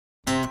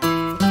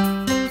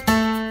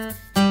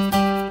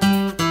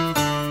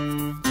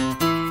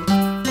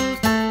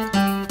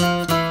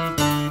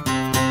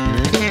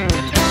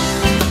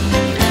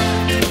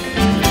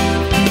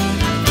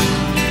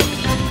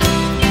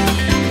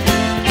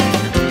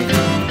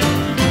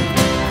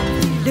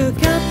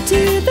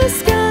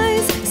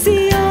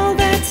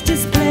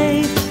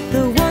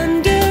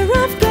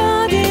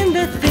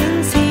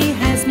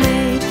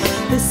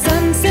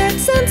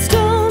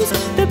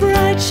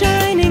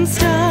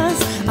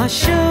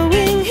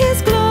showing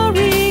his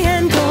glory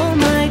and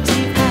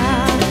almighty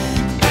power.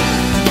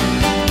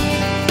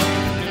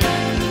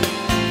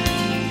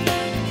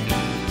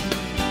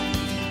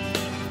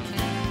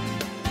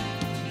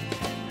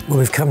 Well,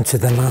 we've come to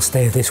the last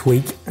day of this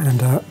week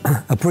and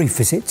a brief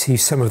visit to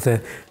some of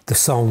the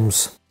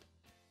Psalms.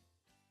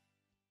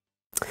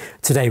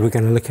 Today we're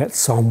going to look at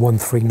Psalm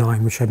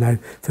 139, which I know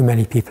for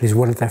many people is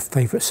one of their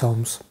favourite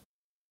Psalms.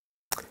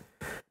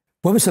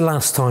 When was the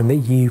last time that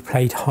you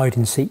played hide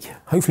and seek?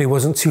 Hopefully it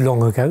wasn't too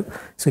long ago.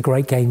 It's a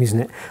great game, isn't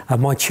it?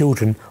 My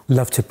children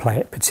love to play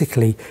it,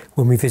 particularly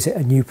when we visit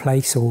a new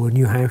place or a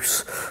new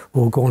house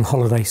or go on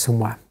holiday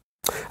somewhere.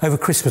 Over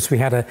Christmas we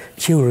had a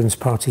children's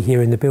party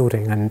here in the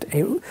building, and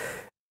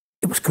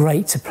it was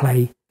great to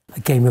play a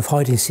game of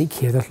hide and seek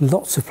here. There's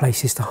lots of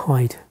places to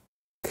hide.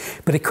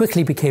 But it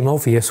quickly became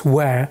obvious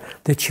where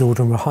the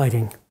children were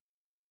hiding.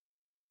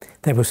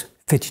 There was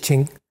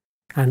fidgeting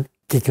and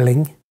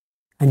giggling,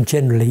 and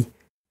generally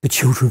the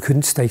children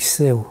couldn't stay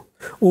still.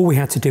 All we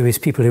had to do as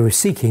people who were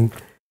seeking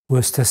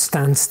was to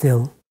stand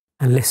still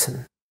and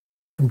listen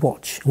and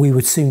watch. We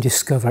would soon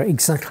discover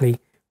exactly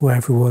where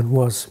everyone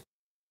was.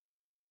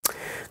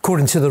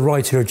 According to the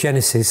writer of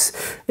Genesis,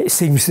 it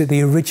seems that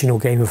the original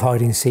game of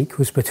hide and seek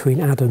was between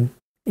Adam,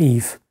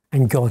 Eve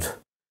and God.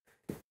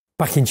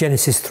 Back in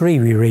Genesis 3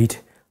 we read,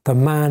 "The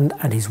man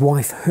and his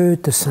wife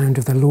heard the sound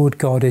of the Lord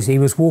God as he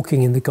was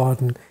walking in the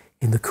garden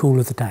in the cool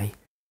of the day.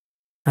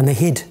 And they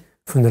hid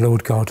from the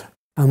Lord God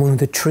among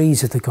the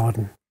trees of the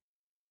garden.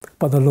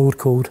 But the Lord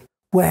called,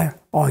 'Where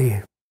are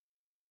you?'"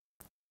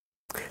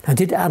 Now,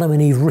 did Adam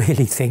and Eve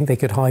really think they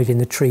could hide in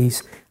the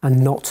trees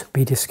and not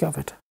be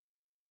discovered?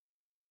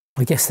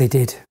 I guess they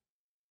did.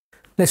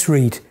 Let's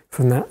read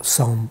from that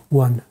Psalm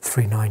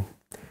 139.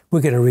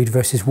 We're going to read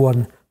verses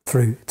 1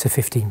 through to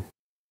 15.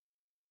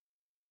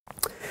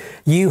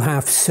 "You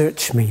have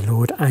searched me,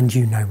 Lord, and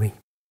you know me.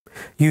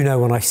 You know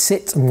when I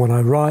sit and when I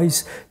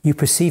rise. You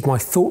perceive my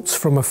thoughts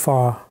from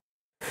afar.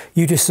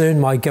 You discern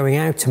my going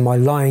out and my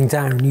lying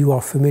down. You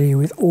are familiar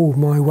with all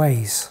my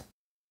ways.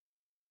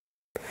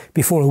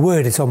 Before a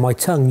word is on my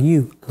tongue,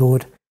 you,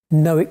 Lord,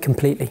 know it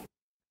completely.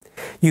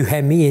 You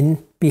hem me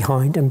in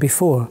behind and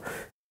before,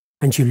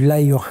 and you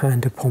lay your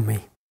hand upon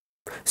me.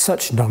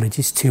 Such knowledge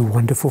is too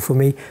wonderful for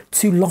me,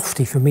 too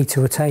lofty for me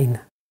to attain.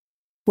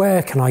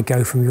 Where can I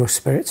go from your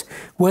spirit?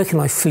 Where can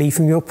I flee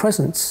from your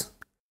presence?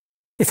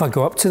 If I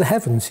go up to the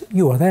heavens,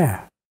 you are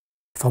there.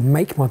 If I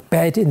make my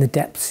bed in the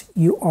depths,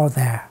 you are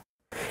there.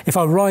 If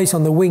I rise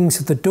on the wings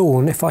of the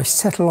dawn, if I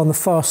settle on the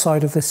far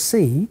side of the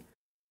sea,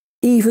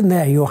 even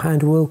there your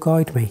hand will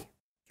guide me.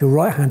 Your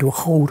right hand will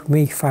hold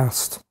me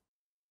fast.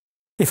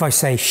 If I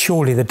say,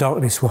 surely the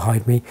darkness will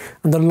hide me,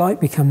 and the light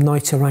become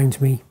night around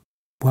me,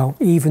 well,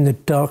 even the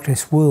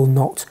darkness will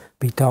not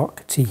be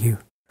dark to you.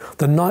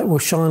 The night will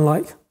shine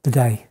like the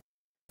day,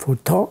 for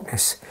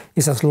darkness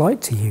is as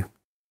light to you.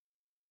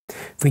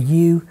 For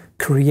you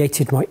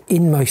created my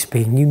inmost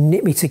being. You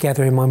knit me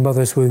together in my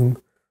mother's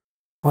womb.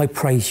 I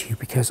praise you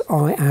because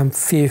I am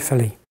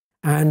fearfully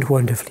and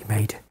wonderfully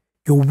made.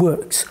 Your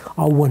works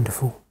are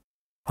wonderful.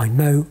 I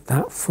know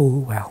that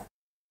full well.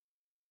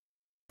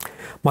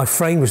 My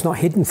frame was not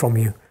hidden from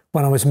you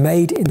when I was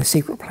made in the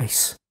secret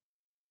place,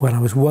 when I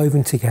was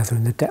woven together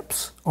in the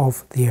depths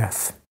of the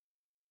earth."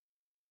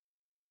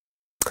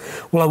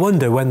 Well, I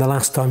wonder when the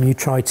last time you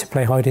tried to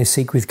play hide and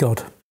seek with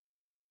God.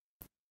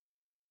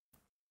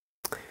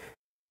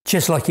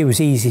 Just like it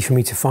was easy for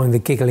me to find the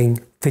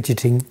giggling,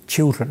 fidgeting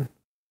children,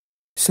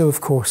 so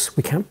of course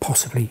we can't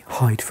possibly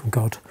hide from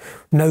God.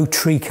 No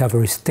tree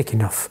cover is thick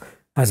enough,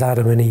 as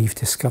Adam and Eve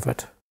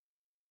discovered.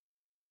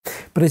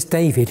 But as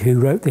David, who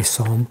wrote this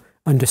psalm,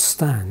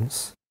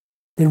 understands,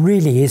 there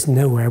really is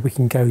nowhere we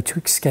can go to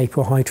escape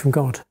or hide from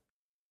God.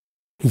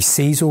 He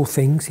sees all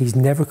things. He's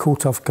never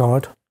caught off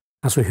guard,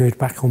 as we heard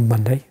back on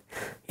Monday.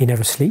 He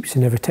never sleeps. He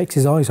never takes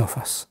his eyes off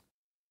us.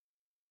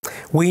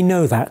 We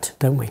know that,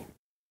 don't we?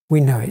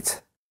 We know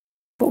it.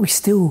 But we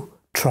still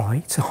try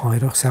to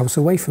hide ourselves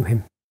away from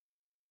him.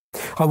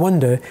 I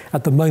wonder,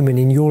 at the moment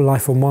in your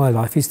life or my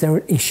life, is there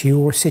an issue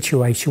or a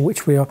situation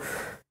which we are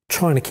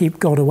trying to keep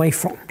God away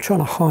from, trying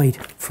to hide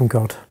from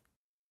God?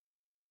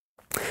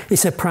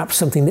 Is there perhaps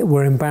something that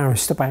we're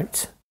embarrassed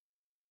about?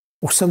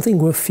 Or something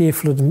we're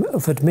fearful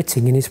of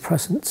admitting in his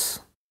presence?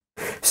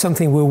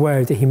 Something we're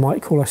worried that he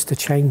might call us to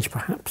change,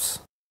 perhaps?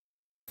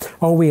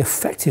 Are we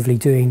effectively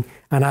doing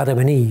an Adam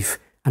and Eve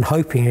and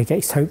hoping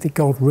against hope that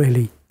God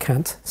really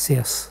can't see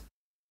us?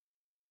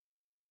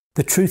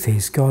 The truth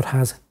is, God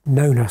has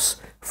known us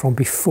from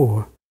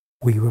before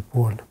we were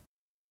born.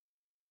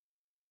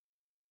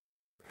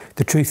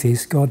 The truth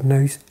is, God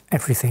knows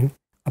everything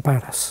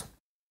about us.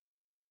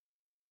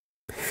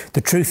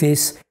 The truth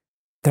is,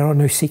 there are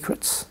no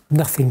secrets.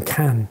 Nothing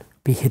can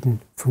be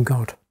hidden from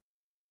God.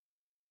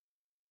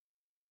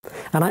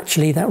 And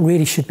actually, that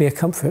really should be a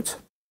comfort.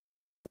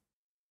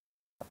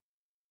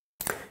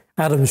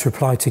 Adam's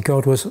reply to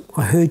God was,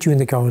 "I heard you in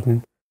the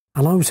garden,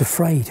 and I was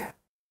afraid."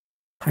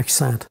 How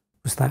sad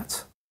was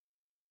that?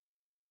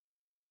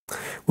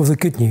 Well, the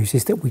good news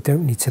is that we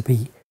don't need to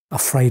be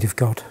afraid of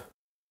God.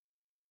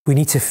 We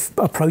need to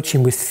approach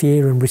him with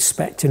fear and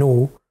respect and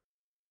awe,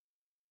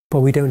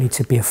 but we don't need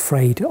to be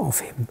afraid of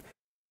him.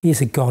 He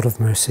is a God of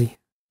mercy,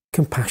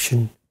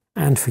 compassion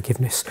and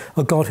forgiveness,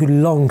 a God who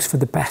longs for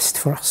the best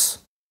for us.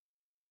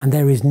 And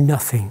there is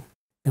nothing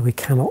that we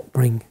cannot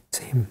bring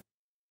to him.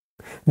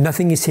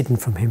 Nothing is hidden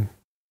from him.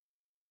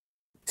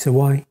 So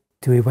why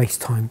do we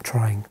waste time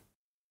trying?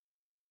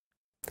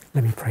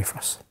 Let me pray for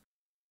us.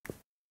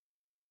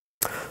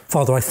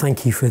 Father, I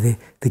thank you for the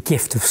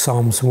gift of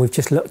Psalms, and we've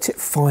just looked at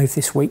 5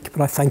 this week, but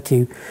I thank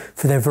you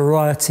for their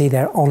variety,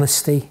 their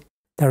honesty,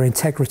 their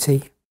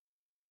integrity.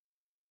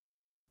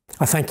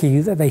 I thank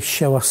you that they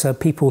show us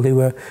people who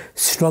are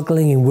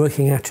struggling in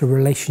working out a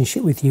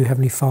relationship with you,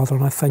 Heavenly Father,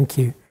 and I thank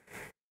you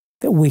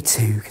that we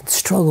too can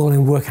struggle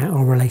and work out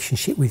our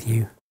relationship with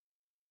you.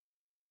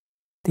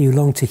 That you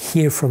long to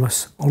hear from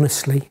us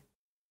honestly.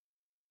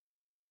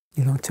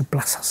 You long to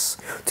bless us,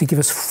 to give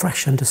us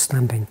fresh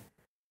understanding.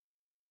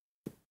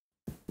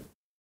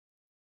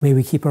 May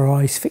we keep our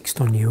eyes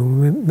fixed on you,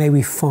 and may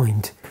we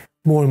find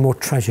more and more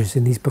treasures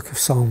in these book of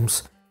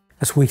Psalms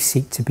as we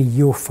seek to be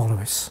your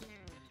followers.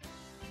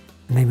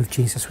 In the name of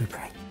Jesus we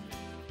pray.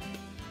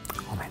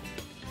 Amen.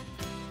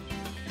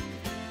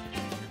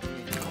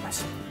 God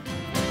bless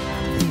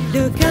you.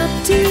 Look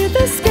up to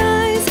the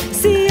skies,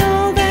 see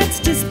all that's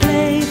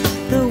displayed,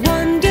 the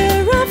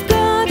wonder of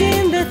God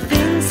in the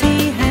things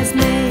he has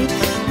made.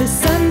 The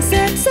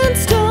sunsets and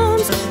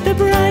storms, the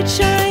bright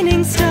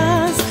shining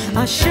stars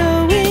are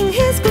showing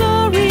his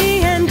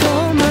glory and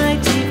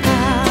almighty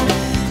power.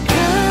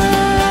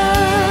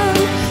 Come,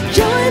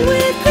 join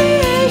with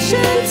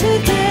creation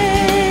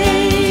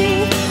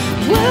today,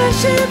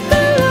 worship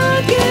the